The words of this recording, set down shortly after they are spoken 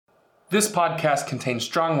This podcast contains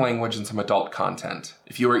strong language and some adult content.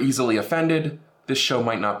 If you are easily offended, this show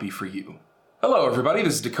might not be for you. Hello everybody,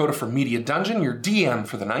 this is Dakota from Media Dungeon, your DM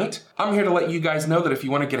for the night. I'm here to let you guys know that if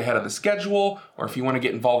you want to get ahead of the schedule, or if you want to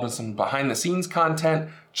get involved in some behind-the-scenes content,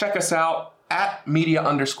 check us out at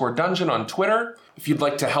media_dungeon on Twitter. If you'd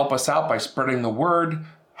like to help us out by spreading the word,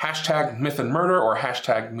 hashtag myth and murder or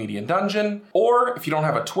hashtag media dungeon, or if you don't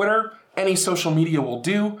have a Twitter, any social media will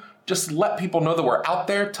do. Just let people know that we're out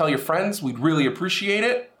there. Tell your friends. We'd really appreciate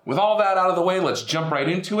it. With all that out of the way, let's jump right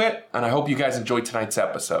into it. And I hope you guys enjoyed tonight's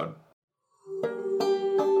episode.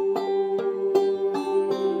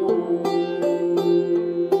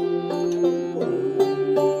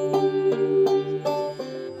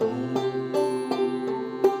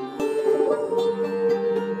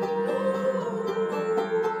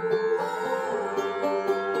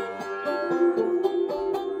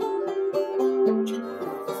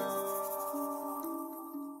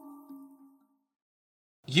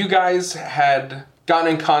 You guys had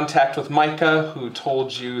gotten in contact with Micah, who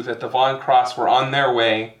told you that the Von Cross were on their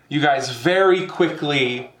way. You guys very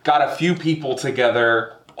quickly got a few people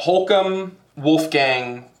together, Holcomb,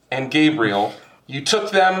 Wolfgang, and Gabriel. You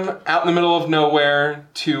took them out in the middle of nowhere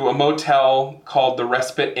to a motel called the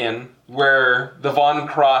Respite Inn, where the Von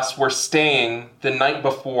Cross were staying the night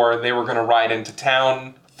before they were going to ride into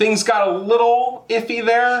town. Things got a little iffy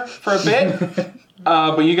there for a bit.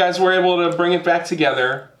 But you guys were able to bring it back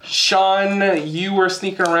together. Sean, you were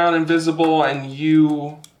sneaking around invisible and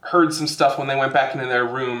you heard some stuff when they went back into their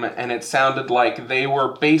room, and it sounded like they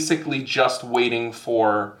were basically just waiting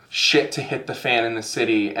for shit to hit the fan in the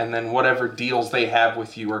city, and then whatever deals they have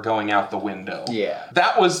with you are going out the window. Yeah.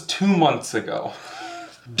 That was 2 months ago.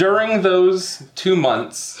 During those 2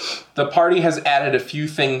 months, the party has added a few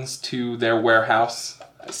things to their warehouse.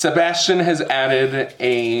 Sebastian has added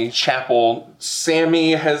a chapel.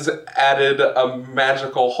 Sami has added a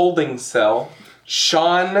magical holding cell.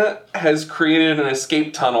 Sean has created an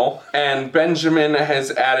escape tunnel. And Benjamin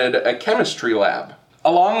has added a chemistry lab.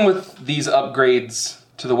 Along with these upgrades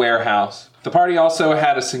to the warehouse, the party also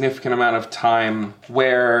had a significant amount of time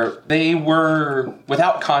where they were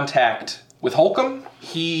without contact with Holcomb.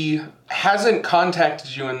 He hasn't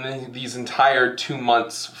contacted you in these entire 2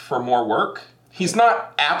 months for more work. He's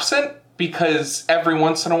not absent because every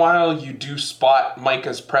once in a while you do spot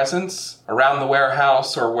Micah's presence around the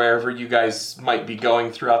warehouse or wherever you guys might be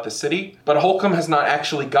going throughout the city. But Holcomb has not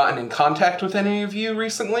actually gotten in contact with any of you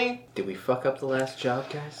recently. Did we fuck up the last job,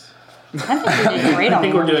 guys? I think we're doing great. I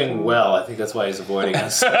think we're doing well. I think that's why he's avoiding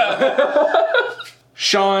us.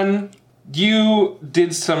 Sean, you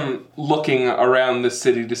did some looking around the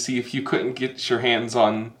city to see if you couldn't get your hands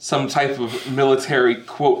on some type of military,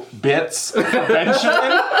 quote, bits for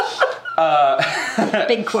Benjamin.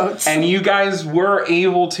 Big quotes. And you guys were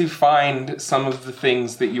able to find some of the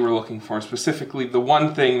things that you were looking for, specifically the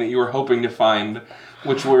one thing that you were hoping to find,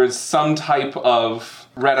 which was some type of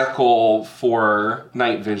reticle for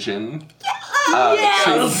night vision.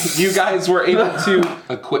 Yes! So you guys were able to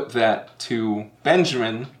equip that to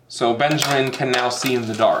Benjamin, so Benjamin can now see in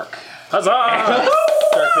the dark. Huzzah!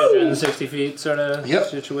 Dark vision, 60 feet sort of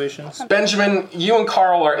situations. Benjamin, you and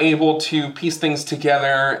Carl are able to piece things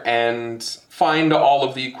together and find all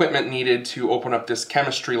of the equipment needed to open up this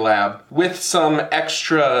chemistry lab with some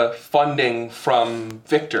extra funding from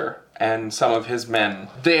Victor and some of his men.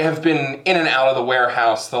 They have been in and out of the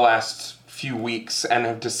warehouse the last few weeks and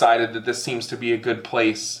have decided that this seems to be a good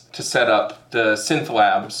place to set up the synth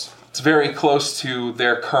labs. It's very close to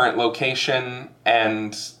their current location,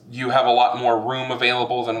 and you have a lot more room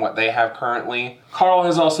available than what they have currently. Carl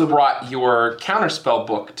has also brought your counterspell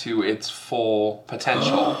book to its full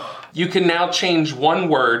potential. You can now change one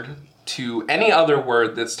word to any other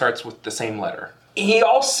word that starts with the same letter. He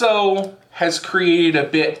also has created a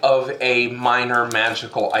bit of a minor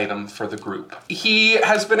magical item for the group. He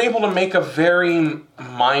has been able to make a very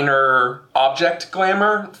minor object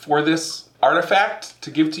glamour for this artifact to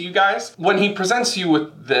give to you guys. When he presents you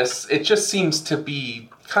with this, it just seems to be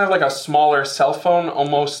kind of like a smaller cell phone,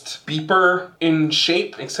 almost beeper in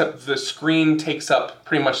shape, except the screen takes up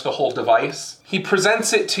pretty much the whole device. He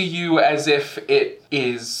presents it to you as if it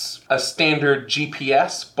is a standard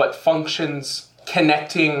GPS, but functions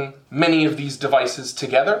connecting many of these devices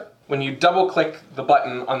together. When you double-click the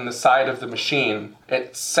button on the side of the machine,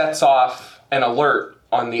 it sets off an alert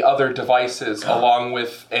on the other devices along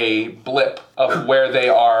with a blip of where they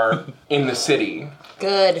are in the city.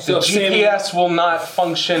 Good. The GPS will not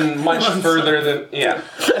function much further than... Yeah.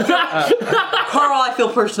 Carl, I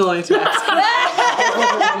feel personally attacked.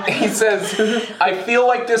 He says, I feel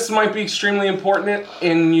like this might be extremely important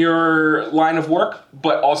in your line of work,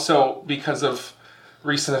 but also because of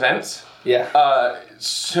recent events. Yeah.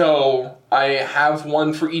 So I have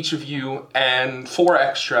one for each of you and 4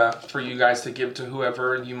 extra for you guys to give to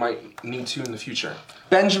whoever you might need to in the future.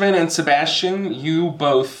 Benjamin and Sebastian, you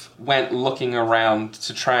both went looking around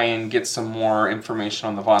to try and get some more information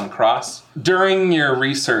on the Von Cross. During your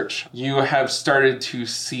research, you have started to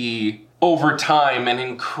see over time an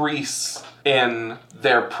increase in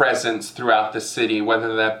their presence throughout the city,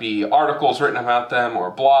 whether that be articles written about them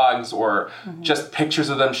or blogs or just pictures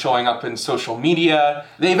of them showing up in social media.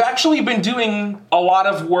 They've actually been doing a lot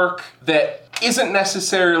of work that isn't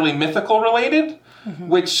necessarily mythical related,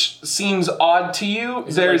 which seems odd to you.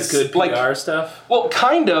 There's good PR stuff? Well,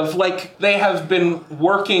 kind of. Like, they have been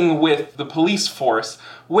working with the police force,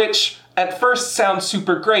 which at first sounds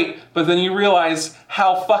super great, but then you realize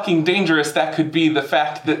how fucking dangerous that could be, the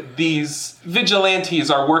fact that these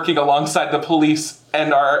vigilantes are working alongside the police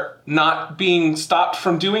and are not being stopped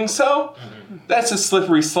from doing so. That's a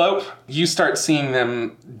slippery slope. You start seeing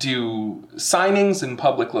them do signings in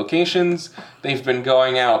public locations. They've been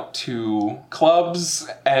going out to clubs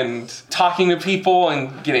and talking to people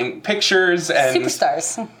and getting pictures and...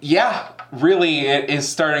 Superstars. Yeah, really, it is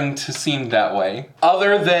starting to seem that way.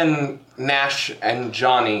 Other than Nash and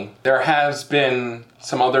Johnny, there has been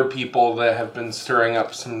some other people that have been stirring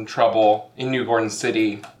up some trouble in New Gordon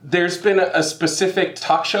City. There's been a specific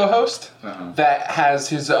talk show host that has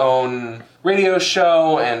his own radio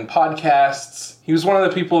show and podcasts. He was one of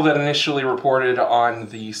the people that initially reported on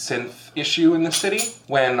the synth issue in the city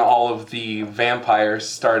when all of the vampires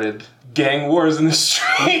started gang wars in the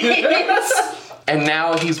streets. And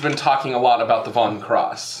now he's been talking a lot about the Von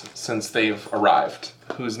Cross since they've arrived,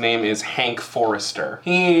 whose name is Hank Forrester.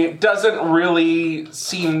 He doesn't really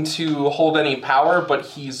seem to hold any power, but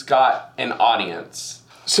he's got an audience.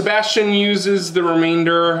 Sebastian uses the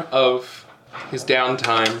remainder of his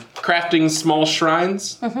downtime crafting small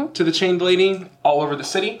shrines to the Chained Lady all over the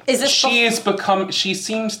city. Is this she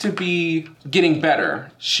seems to be getting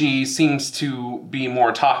better. She seems to be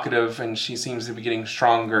more talkative and she seems to be getting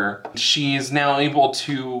stronger. She is now able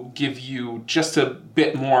to give you just a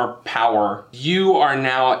bit more power. You are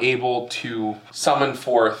now able to summon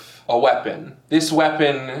forth a weapon. This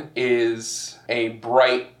weapon is a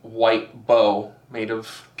bright white bow made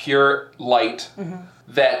of pure light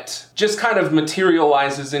that just kind of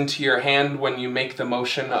materializes into your hand when you make the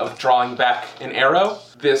motion of drawing back an arrow.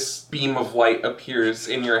 This beam of light appears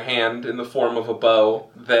in your hand in the form of a bow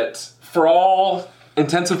that, for all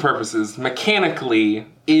intents and purposes, mechanically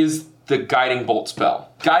is the Guiding Bolt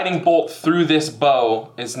spell. Guiding Bolt through this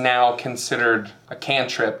bow is now considered a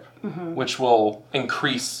cantrip, which will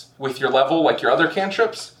increase with your level, like your other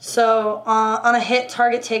cantrips. So on a hit,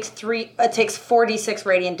 target takes 4d6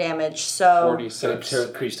 radiant damage. So 46. So it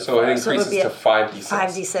increases So it would to 5d6.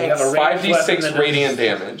 5d6. You have a 5d6 radiant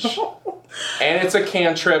damage. And it's a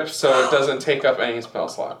cantrip, so it doesn't take up any spell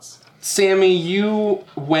slots. Sammy, you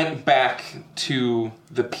went back to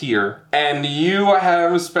the pier, and you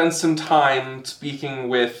have spent some time speaking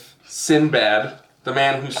with Sinbad, the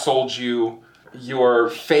man who sold you your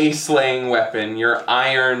Fey-slaying weapon, your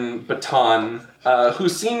iron baton, who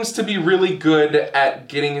seems to be really good at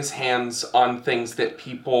getting his hands on things that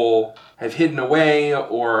people have hidden away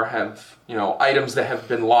or have, items that have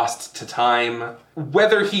been lost to time.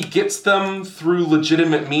 Whether he gets them through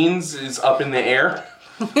legitimate means is up in the air,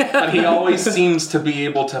 but he always seems to be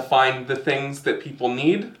able to find the things that people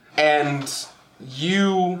need. And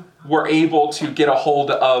you were able to get a hold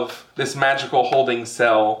of this magical holding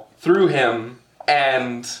cell through him,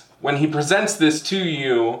 and when he presents this to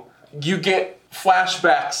you, you get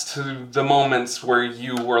flashbacks to the moments where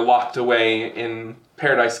you were locked away in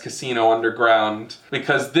Paradise Casino underground,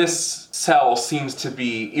 because this cell seems to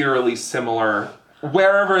be eerily similar.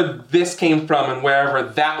 Wherever this came from and wherever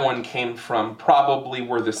that one came from probably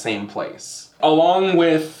were the same place. Along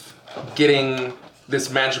with getting this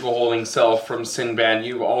magical holding cell from Sinbad,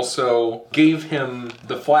 you also gave him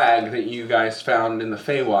the flag that you guys found in the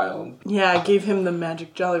Feywild. Yeah, I gave him the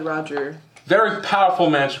magic Jolly Roger. Very powerful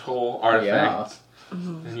magical artifact. Yeah.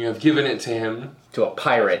 And you have given it to him. To a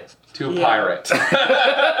pirate. To a pirate.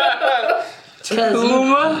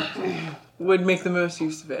 Whom would make the most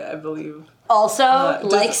use of it, I believe. Also,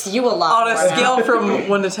 likes you a lot. On a scale from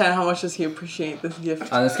 1 to 10, how much does he appreciate this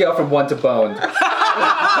gift? On a scale from 1 to boned.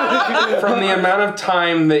 From the amount of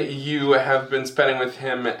time that you have been spending with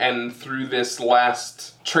him and through this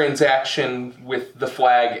last transaction with the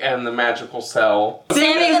flag and the magical cell.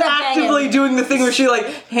 Sammy is actively doing the thing where she like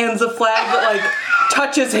hands the flag but like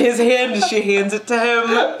touches his hand and she hands it to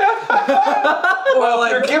him. Well,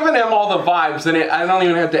 like, you're giving him all the vibes, and I don't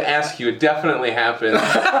even have to ask you. It definitely happens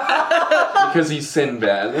because he's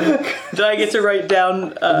Sinbad. Do I get to write down?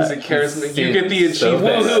 He's a charisma. You get the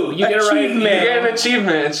achievement. Woohoo! You get a right. You get an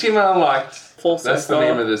achievement. Achievement unlocked. Full That's the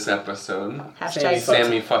name of this episode. Hashtag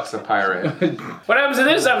Sammy fucks a pirate. What happens in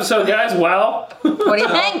this episode, guys? Well, What do you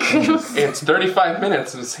think? It's 35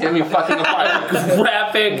 minutes of Sammy fucking a pirate.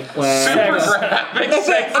 graphic. Super graphic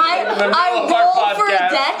sex. I roll for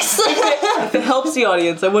Dex. If it helps the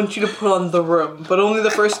audience, I want you to put on The Room, but only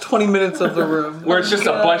the first 20 minutes of The Room. Where it's just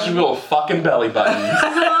a bunch of little fucking belly buttons.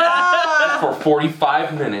 For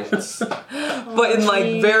 45 minutes. But in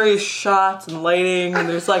like various shots and lighting, and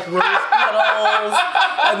there's like rose petals,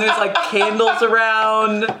 and there's like candles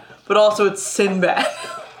around, but also it's Sinbad.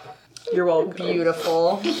 You're welcome.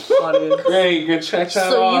 Beautiful. Audience. Great, good, check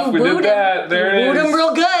that So off. you We did wooed that. There it Wooed him is.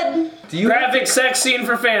 real good. Graphic sex scene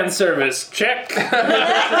for fan service. Check.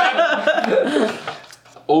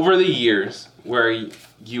 Over the years, where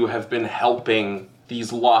you have been helping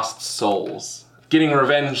these lost souls, getting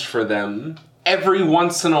revenge for them, every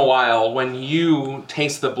once in a while, when you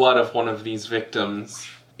taste the blood of one of these victims,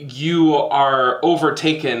 you are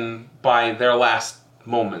overtaken by their last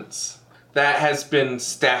moments. That has been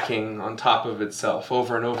stacking on top of itself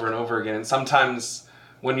over and over and over again. And sometimes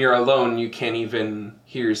when you're alone, you can't even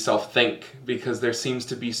hear yourself think because there seems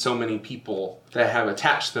to be so many people that have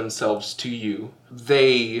attached themselves to you.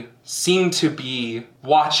 They seem to be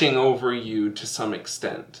watching over you to some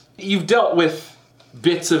extent. You've dealt with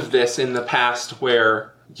bits of this in the past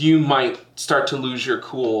where you might start to lose your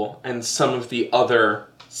cool and some of the other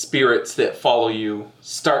spirits that follow you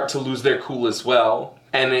start to lose their cool as well.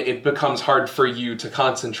 And it becomes hard for you to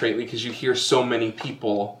concentrate because you hear so many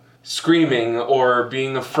people screaming or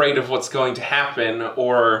being afraid of what's going to happen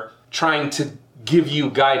or trying to give you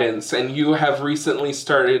guidance. And you have recently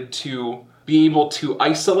started to be able to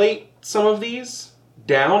isolate some of these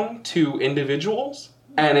down to individuals.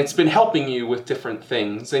 And it's been helping you with different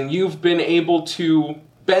things. And you've been able to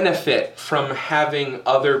benefit from having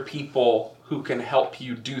other people who can help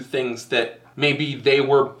you do things that maybe they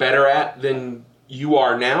were better at than you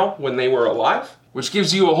are now when they were alive, which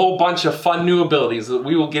gives you a whole bunch of fun new abilities that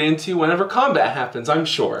we will get into whenever combat happens, I'm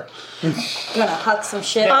sure. I'm gonna huck some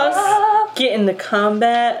shit. Get into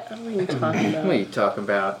combat? What are you talking about? What are you talking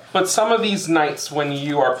about? But some of these nights when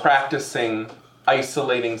you are practicing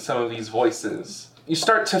isolating some of these voices, you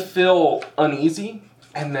start to feel uneasy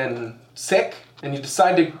and then sick, and you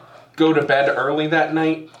decide to go to bed early that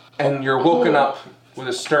night, and you're woken up with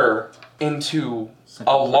a stir into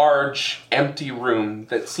a large, empty room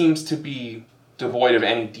that seems to be devoid of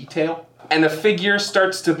any detail. And a figure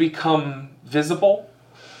starts to become visible.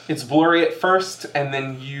 It's blurry at first, and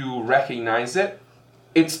then you recognize it.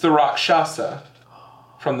 It's the Rakshasa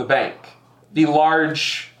from the bank. The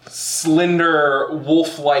large, slender,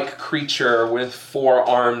 wolf-like creature with 4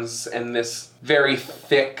 arms and this very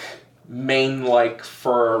thick, mane-like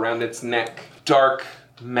fur around its neck. Dark,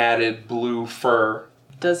 matted blue fur.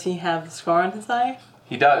 Does he have a scar on his eye?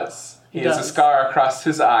 He does. He has a scar across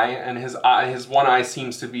his eye, and his one eye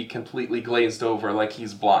seems to be completely glazed over like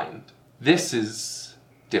he's blind. This is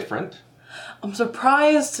different. I'm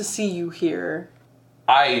surprised to see you here.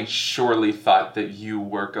 I surely thought that you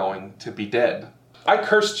were going to be dead. I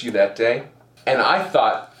cursed you that day, and I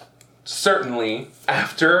thought, certainly,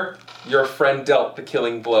 after your friend dealt the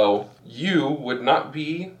killing blow, you would not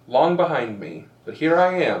be long behind me. But here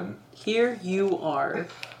I am. Here you are.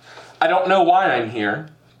 I don't know why I'm here,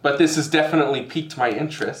 but this has definitely piqued my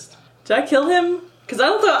interest. Did I kill him? Because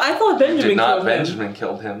I thought Benjamin Did not killed him. Benjamin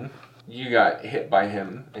killed him. You got hit by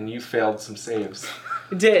him, and you failed some saves.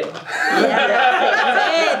 Did.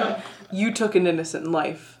 Yeah, You took an innocent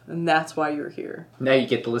life, and that's why you're here. Now you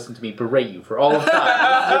get to listen to me berate you for all of time.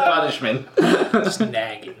 This is your punishment. Just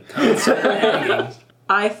nagging. Constant nagging.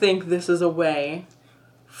 I think this is a way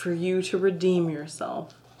for you to redeem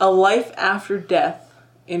yourself. A life after death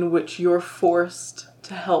in which you're forced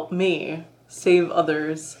to help me save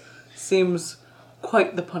others seems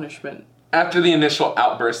quite the punishment. After the initial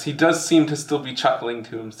outburst, he does seem to still be chuckling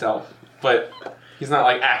to himself, but he's not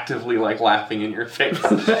actively laughing in your face.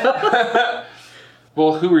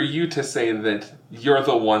 Well, who are you to say that you're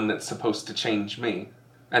the one that's supposed to change me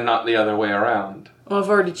and not the other way around? Well, I've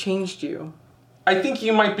already changed you. I think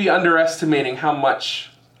you might be underestimating how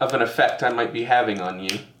much of an effect I might be having on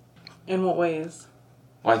you. In what ways?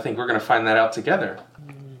 Well, I think we're going to find that out together.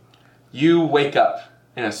 You wake up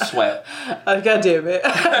in a sweat. God damn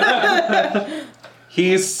it.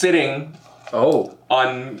 He's sitting Oh.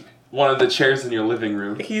 on one of the chairs in your living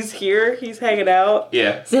room. He's here. He's hanging out.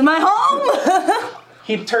 Yeah. It's in my home.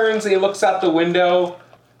 He turns and he looks out the window.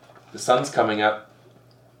 The sun's coming up.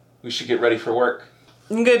 We should get ready for work.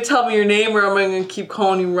 You gonna tell me your name or am I gonna keep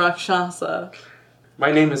calling you Rakshasa?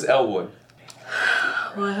 My name is Elwood.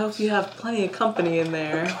 Well, I hope you have plenty of company in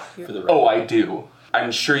there. For the Oh, I do.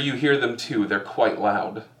 I'm sure you hear them too. They're quite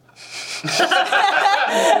loud.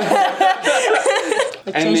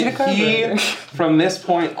 And he, from this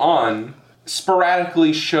point on,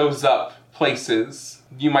 sporadically shows up places.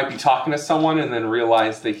 You might be talking to someone and then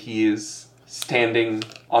realize that he is standing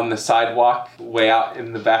on the sidewalk way out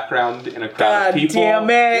in the background in a crowd of people. Damn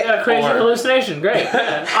it. Yeah, crazy Or- hallucination. Great.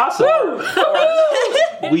 Awesome.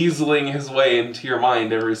 Weaseling his way into your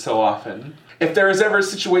mind every so often. If there is ever a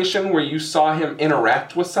situation where you saw him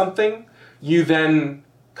interact with something, you then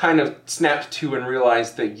kind of snapped to and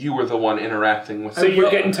realized that you were the one interacting with So something. you're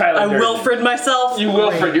getting Tyler I dirty. Wilfred myself. You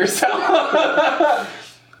Wilfred yourself.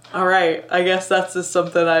 Alright, I guess that's just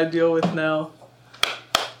something I deal with now.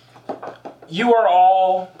 You are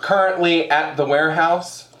all currently at the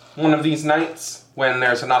warehouse one of these nights when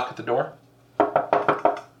there's a knock at the door.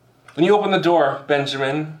 When you open the door,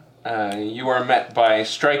 Benjamin, you are met by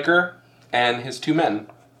Stryker and his 2 men.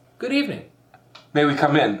 Good evening. May we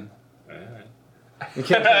come in?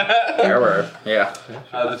 Yeah.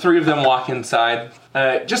 The 3 of them walk inside.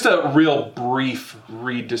 Just a real brief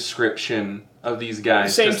re-description of these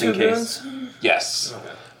guys, Same just in 2 case. goons? Yes.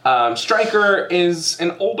 Stryker is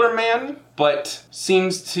an older man, but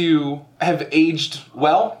seems to have aged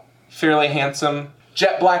well. Fairly handsome.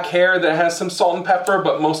 Jet black hair that has some salt and pepper,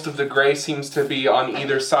 but most of the gray seems to be on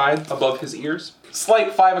either side above his ears.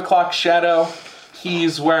 Slight 5 o'clock shadow.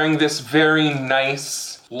 He's wearing this very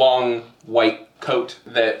nice, long, white coat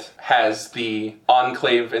that has the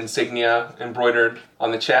Enclave insignia embroidered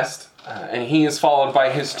on the chest. And he is followed by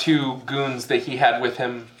his 2 goons that he had with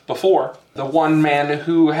him before. The one man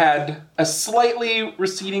who had a slightly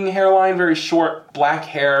receding hairline, very short black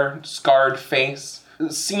hair, scarred face,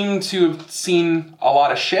 seemed to have seen a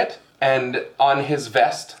lot of shit, and on his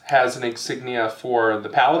vest has an insignia for the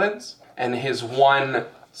Paladins, and his one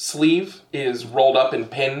sleeve is rolled up and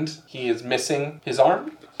pinned. He is missing his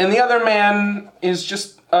arm. And the other man is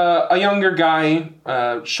just a younger guy,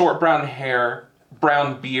 short brown hair,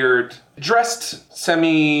 brown beard, dressed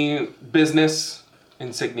semi-business,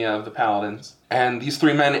 insignia of the Paladins. And these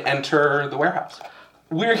 3 men enter the warehouse.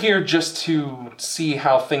 We're here just to see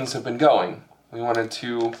how things have been going. We wanted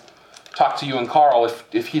to talk to you and Carl,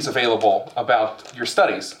 if he's available, about your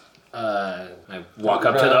studies. I walk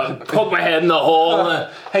up to the, poke my head in the hole.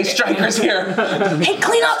 Hey, Stryker's here. Hey,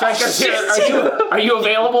 clean up! Stryker's here. Are you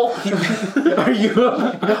available?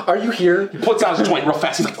 Are you here? He puts out his joint real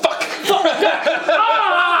fast. He's like, fuck!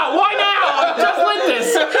 Ah, why now? I just lit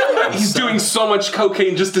this. He's doing so much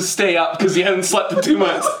cocaine just to stay up because he hadn't slept in 2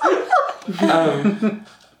 months.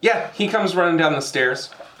 Yeah, he comes running down the stairs.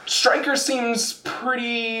 Stryker seems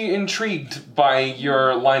pretty intrigued by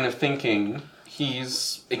your line of thinking.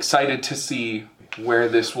 He's excited to see where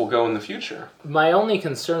this will go in the future. My only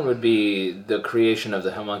concern would be the creation of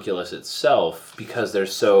the homunculus itself, because they're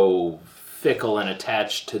so fickle and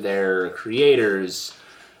attached to their creators.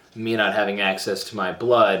 Me not having access to my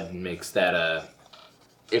blood makes that a...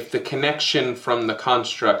 If the connection from the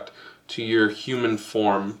construct to your human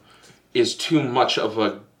form is too much of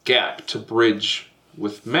a gap to bridge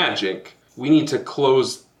with magic, we need to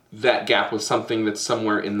close that gap with something that's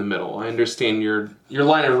somewhere in the middle. I understand your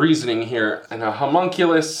line of reasoning here, and a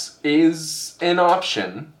homunculus is an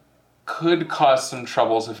option. Could cause some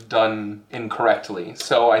troubles if done incorrectly.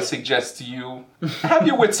 So I suggest you have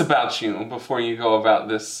your wits about you before you go about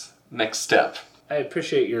this next step. I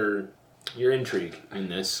appreciate your intrigue in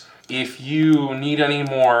this. If you need any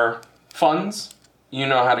more funds, you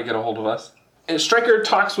know how to get a hold of us. And Stryker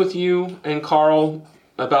talks with you and Carl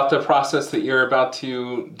about the process that you're about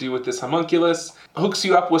to do with this homunculus, hooks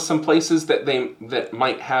you up with some places that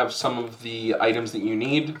might have some of the items that you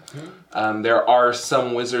need. There are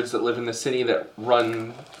some wizards that live in the city that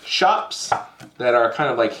run shops that are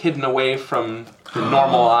kind of like hidden away from the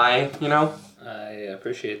normal eye, you know? I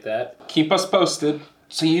appreciate that. Keep us posted.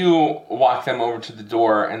 So you walk them over to the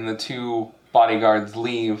door, and the 2 bodyguards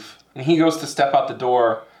leave. And he goes to step out the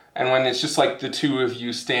door, and when it's just like the 2 of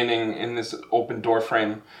you standing in this open door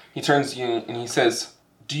frame, he turns to you and he says,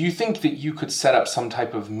 "Do you think that you could set up some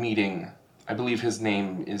type of meeting? I believe his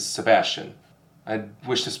name is Sebastian. I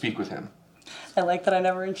wish to speak with him." I like that I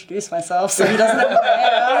never introduced myself, so he doesn't know who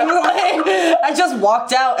I am. Like, I just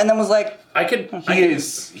walked out and then was like,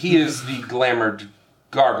 He is the glamored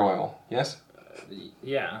gargoyle, yes?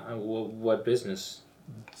 Yeah. What business?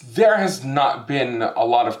 There has not been a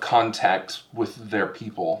lot of contact with their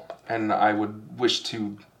people, and I would wish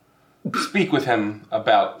to speak with him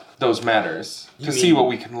about those matters to see what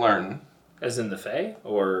we can learn. As in the Fae?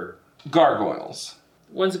 Or... Gargoyles.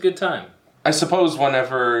 When's a good time? I suppose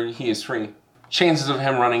whenever he is free. Chances of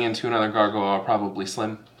him running into another gargoyle are probably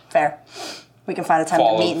slim. fair. We can find a time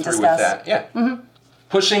to meet and discuss. With that. Yeah. Mm-hmm.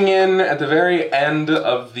 Pushing in at the very end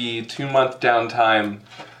of the 2-month downtime,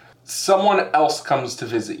 someone else comes to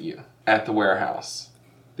visit you at the warehouse.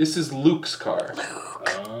 This is Luke's car.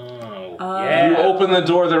 Oh, yeah. You open the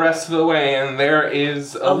door the rest of the way, and there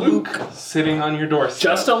is a Luke sitting on your doorstep.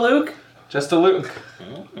 Just a Luke? Just a Luke.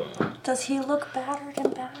 Does he look battered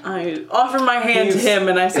and bad? I offer my hand to him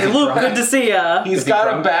and I say, Luke, good to see ya. He's got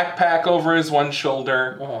a backpack over his one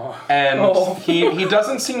shoulder, and he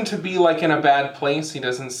doesn't seem to be like in a bad place. He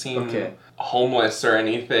doesn't seem homeless or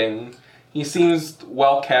anything. He seems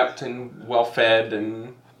well kept and well fed,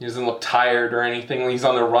 and he doesn't look tired or anything. He's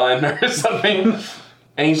on the run or something.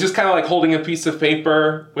 And he's just kind of like holding a piece of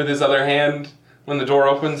paper with his other hand when the door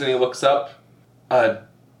opens, and he looks up.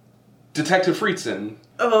 Detective Friedson.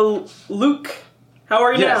 Oh, Luke, how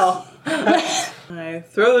are you now? I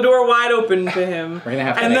throw the door wide open to him. We're gonna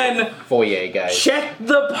have to and make then foyer, guys. check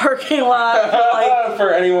the parking lot for,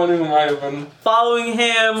 For anyone who might have been. following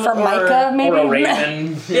him. For Micah, maybe? Or a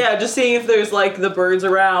raven. Yeah, just seeing if there's the birds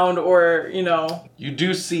around or, You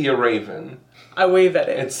do see a raven. I wave at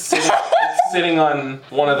it. It's sitting on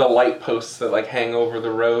one of the light posts that hang over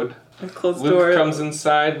the road. Close the Luke door. comes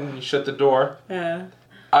inside and you shut the door. Yeah.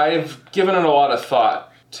 I've given it a lot of thought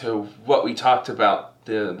to what we talked about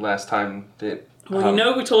the last time that... Well,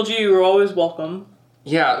 we told you were always welcome.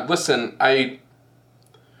 Yeah, listen, it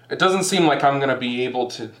doesn't seem like I'm going to be able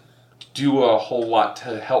to do a whole lot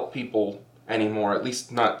to help people anymore, at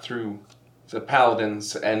least not through the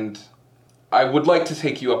paladins, and I would like to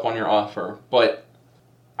take you up on your offer, but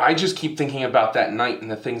I just keep thinking about that night and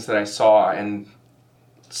the things that I saw, and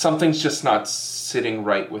something's just not sitting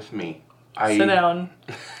right with me. Sit down.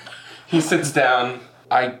 He sits down.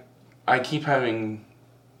 I keep having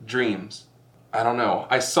dreams. I don't know.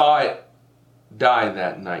 I saw it die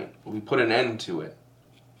that night. We put an end to it.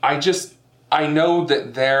 I know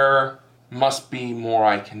that there must be more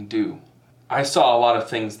I can do. I saw a lot of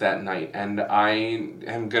things that night, and I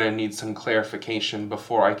am going to need some clarification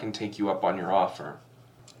before I can take you up on your offer.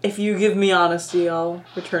 If you give me honesty, I'll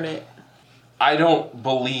return it. I don't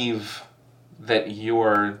believe that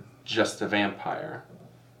you're just a vampire.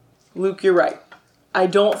 Luke, you're right. I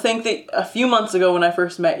don't think that a few months ago when I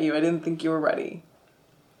first met you, I didn't think you were ready.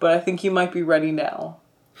 But I think you might be ready now.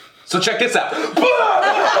 So check this out. Fucking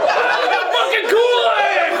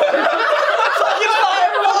Kool-Aid!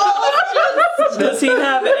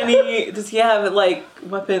 Does he have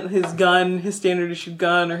weapon, his gun, his standard issue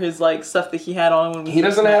gun, or his stuff that he had on when we He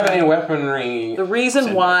doesn't have any weaponry. The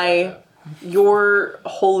reason why your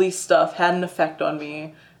holy stuff had an effect on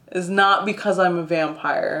me is not because I'm a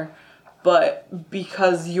vampire, but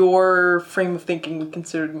because your frame of thinking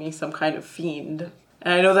considered me some kind of fiend.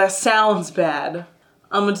 And I know that sounds bad.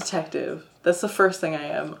 I'm a detective. That's the first thing I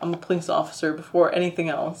am. I'm a police officer before anything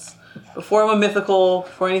else. Before I'm a mythical,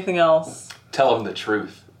 before anything else. Tell him the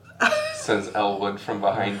truth, says Elwood from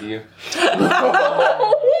behind you.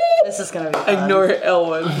 This is gonna be fun. Ignore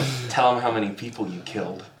Elwood. Tell him how many people you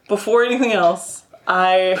killed. Before anything else,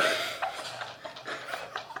 I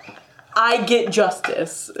get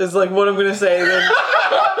justice, is what I'm gonna say. Then.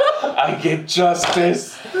 I get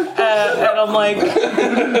justice. And I'm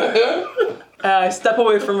I step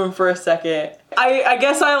away from him for a second. I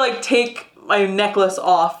guess I take my necklace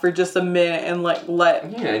off for just a minute and let.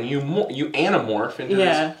 Yeah, and you anamorph into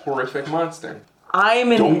this horrific monster.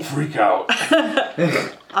 Don't freak out.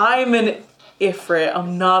 I'm an Ifrit.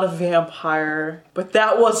 I'm not a vampire. But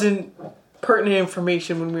that wasn't pertinent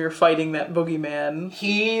information when we were fighting that boogeyman.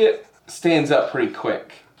 He stands up pretty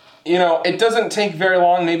quick. It doesn't take very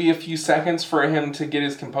long, maybe a few seconds, for him to get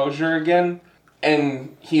his composure again.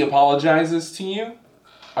 And he apologizes to you.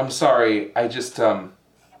 I'm sorry, I just,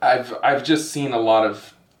 I've just seen a lot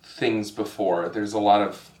of things before. There's a lot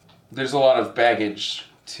of baggage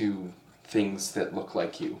to things that look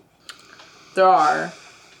like you. There are.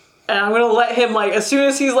 And I'm gonna let him, as soon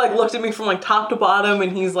as he's, looked at me from, top to bottom,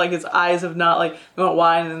 and he's, his eyes have not, went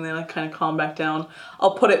wide, and then, kind of calm back down,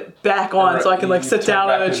 I'll put it back on so I can, sit down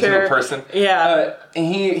in a chair. Person. Yeah.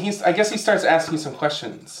 And I guess he starts asking some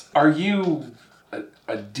questions. Are you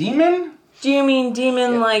a demon? Do you mean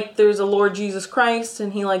demon like there's a Lord Jesus Christ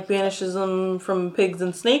and he like banishes them from pigs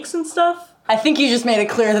and snakes and stuff? I think you just made it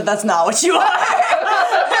clear that that's not what you are.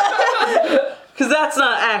 Because that's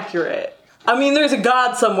not accurate. I mean, there's a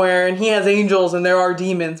God somewhere and he has angels and there are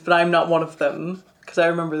demons, but I'm not one of them. Because I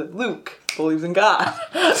remember that Luke believes in God.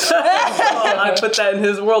 So I put that in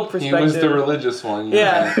his world perspective. He was the religious one.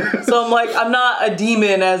 Yeah. So I'm like, I'm not a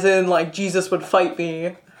demon as in like Jesus would fight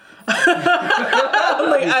me.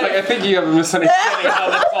 I think you have a misunderstanding how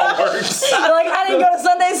this all works. You're like, I didn't go to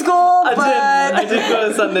Sunday school, but... I did go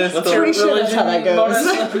to Sunday school. Pretty sure that's how that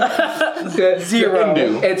goes. Zero.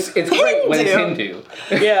 Hindu. It's great when it's Hindu.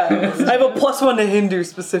 Yeah. I have a +1 to Hindu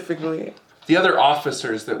specifically. The other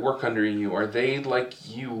officers that work under you, are they like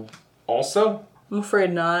you also? I'm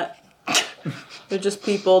afraid not. They're just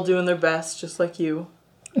people doing their best, just like you.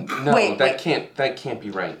 No, Wait. that can't be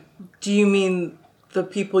right. Do you mean the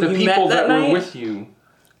people The you people met that that night? were with you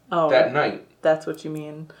Oh, that night. that's what you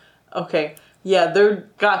mean. Okay. Yeah, they're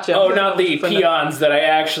gotcha. Oh, not the peons that I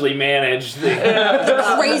actually managed.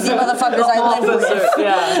 The crazy motherfuckers I live Officer, with.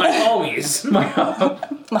 yeah. My homies.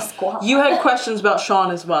 My squad. You had questions about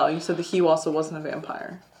Sean as well. You said that he also wasn't a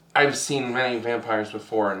vampire. I've seen many vampires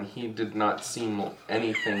before, and he did not seem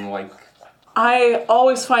anything like... I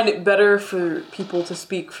always find it better for people to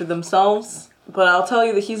speak for themselves, but I'll tell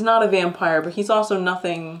you that he's not a vampire, but he's also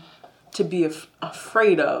nothing to be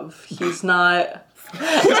afraid of. He's not...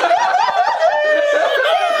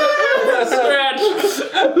 Scratch.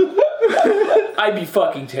 I'd be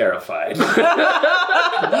fucking terrified.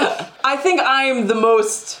 I think I'm the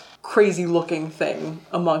most crazy looking thing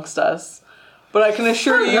amongst us, but I can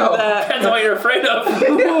assure you that... Depends on what you're afraid of.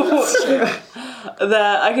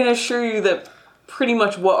 that I can assure you that pretty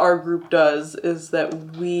much what our group does is that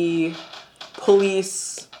we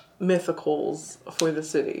police mythicals for the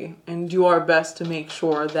city and do our best to make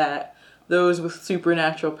sure that those with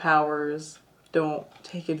supernatural powers don't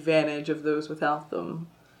take advantage of those without them.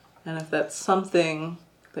 And if that's something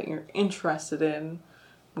that you're interested in,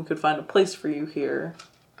 we could find a place for you here.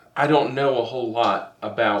 I don't know a whole lot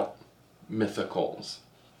about mythicals.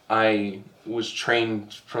 I was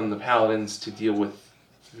trained from the paladins to deal with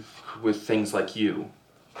things like you.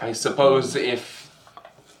 I suppose if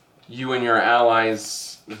you and your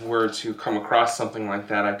allies were to come across something like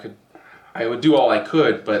that, I would do all I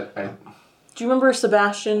could, but Do you remember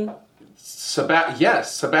Sebastian?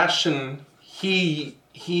 Yes, Sebastian, he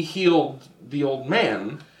healed the old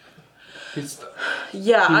man. He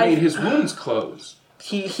made his wounds close.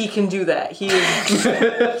 He can do that. He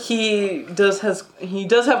does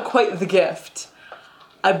have quite the gift.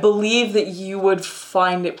 I believe that you would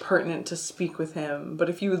find it pertinent to speak with him, but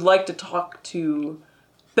if you would like to talk to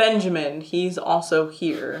Benjamin, he's also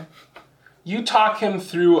here. You talk him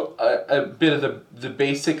through a bit of the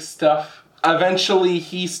basic stuff. Eventually,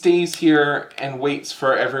 he stays here and waits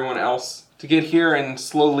for everyone else to get here and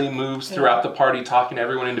slowly moves throughout the party, talking to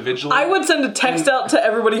everyone individually. I would send a text out to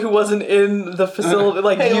everybody who wasn't in the facility,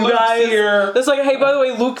 like Hey, you Luke's guys. here. It's like, hey, by the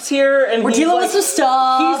way, Luke's here, and We're he's dealing like, with some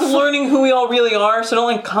stuff. he's learning who we all really are, so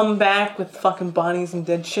don't like come back with fucking bodies and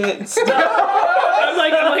dead shit and stuff. I'm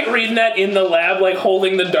like reading that in the lab, like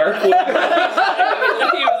holding the dark wood.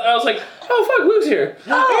 I was like, oh fuck, Luke's here.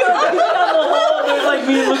 There's like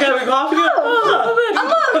me look at me coffee.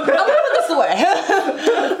 I'm gonna put this away.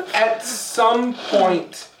 At some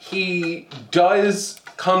point, he does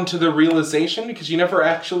come to the realization, because you never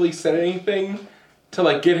actually said anything to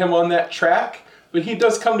like get him on that track, but he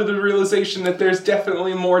does come to the realization that there's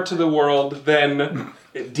definitely more to the world than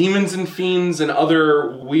demons and fiends and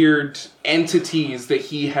other weird entities that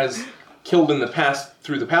he has killed in the past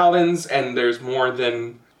through the paladins, and there's more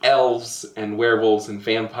than elves and werewolves and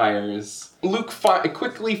vampires. Luke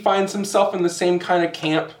quickly finds himself in the same kind of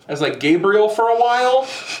camp as like Gabriel for a while,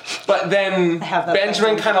 but then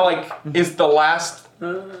Benjamin kind of like is the last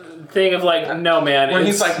Thing of like, no man. where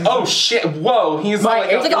he's like, oh shit, whoa, he's My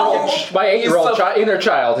like a 8-year-old inner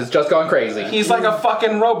child has just gone crazy. he's like a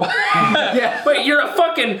fucking robot. wait, you're a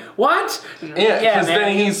fucking what? Yeah, because man,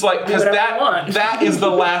 then he's like, because whatever you want. that is the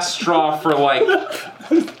last straw for like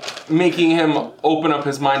making him open up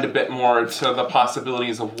his mind a bit more to the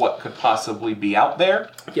possibilities of what could possibly be out there.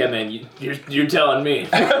 Yeah, man, you're telling me.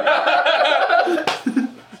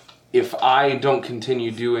 If I don't continue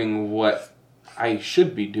doing what I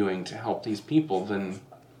should be doing to help these people, then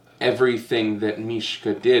everything that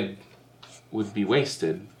Mishka did would be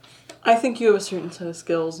wasted. I think you have a certain set of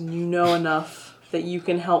skills and you know enough that you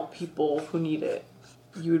can help people who need it.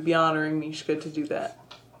 You would be honoring Mishka to do that.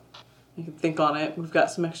 You can think on it. We've got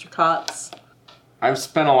some extra cots. I've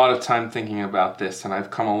spent a lot of time thinking about this, and I've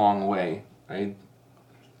come a long way.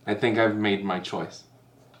 I think I've made my choice.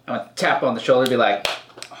 I'm gonna tap on the shoulder and be like,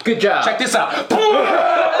 good job. Check this out. Now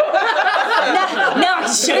I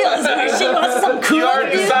can show you this weird shit. You want some cool You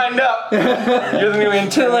already signed up. You're the new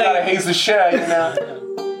intern. You gotta haze the shit out of you now.